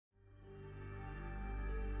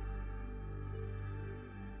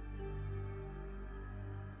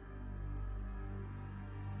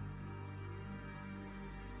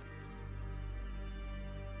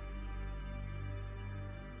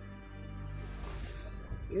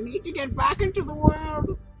You need to get back into the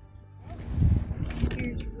world.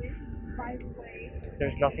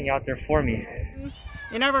 There's nothing out there for me.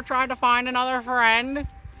 You never tried to find another friend?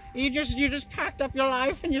 You just packed up your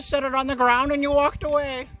life and you set it on the ground and you walked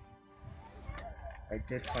away. I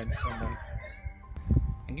did find someone.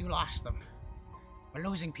 And you lost them. Well,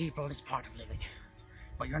 losing people is part of living.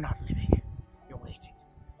 But you're not living. You're waiting.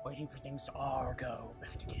 Waiting for things to all go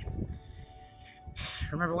back again.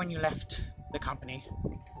 Remember when you left the company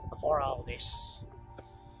before all this?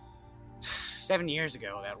 7 years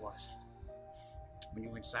ago, that was. When you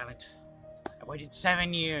went silent. I waited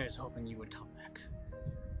 7 years hoping you would come back.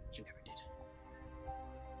 But you never did.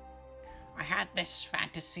 I had this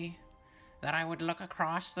fantasy that I would look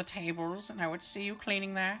across the tables and I would see you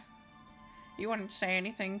cleaning there. You wouldn't say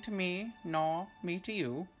anything to me, nor me to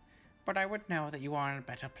you, but I would know that you are in a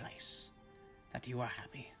better place, that you are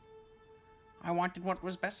happy. I wanted what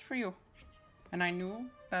was best for you, and I knew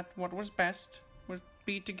that what was best would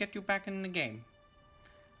be to get you back in the game.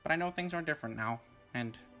 But I know things are different now,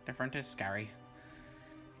 and different is scary.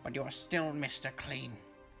 But you're still Mr. Clean,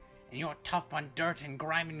 and you're tough on dirt and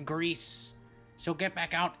grime and grease, so get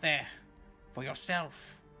back out there, for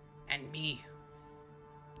yourself and me.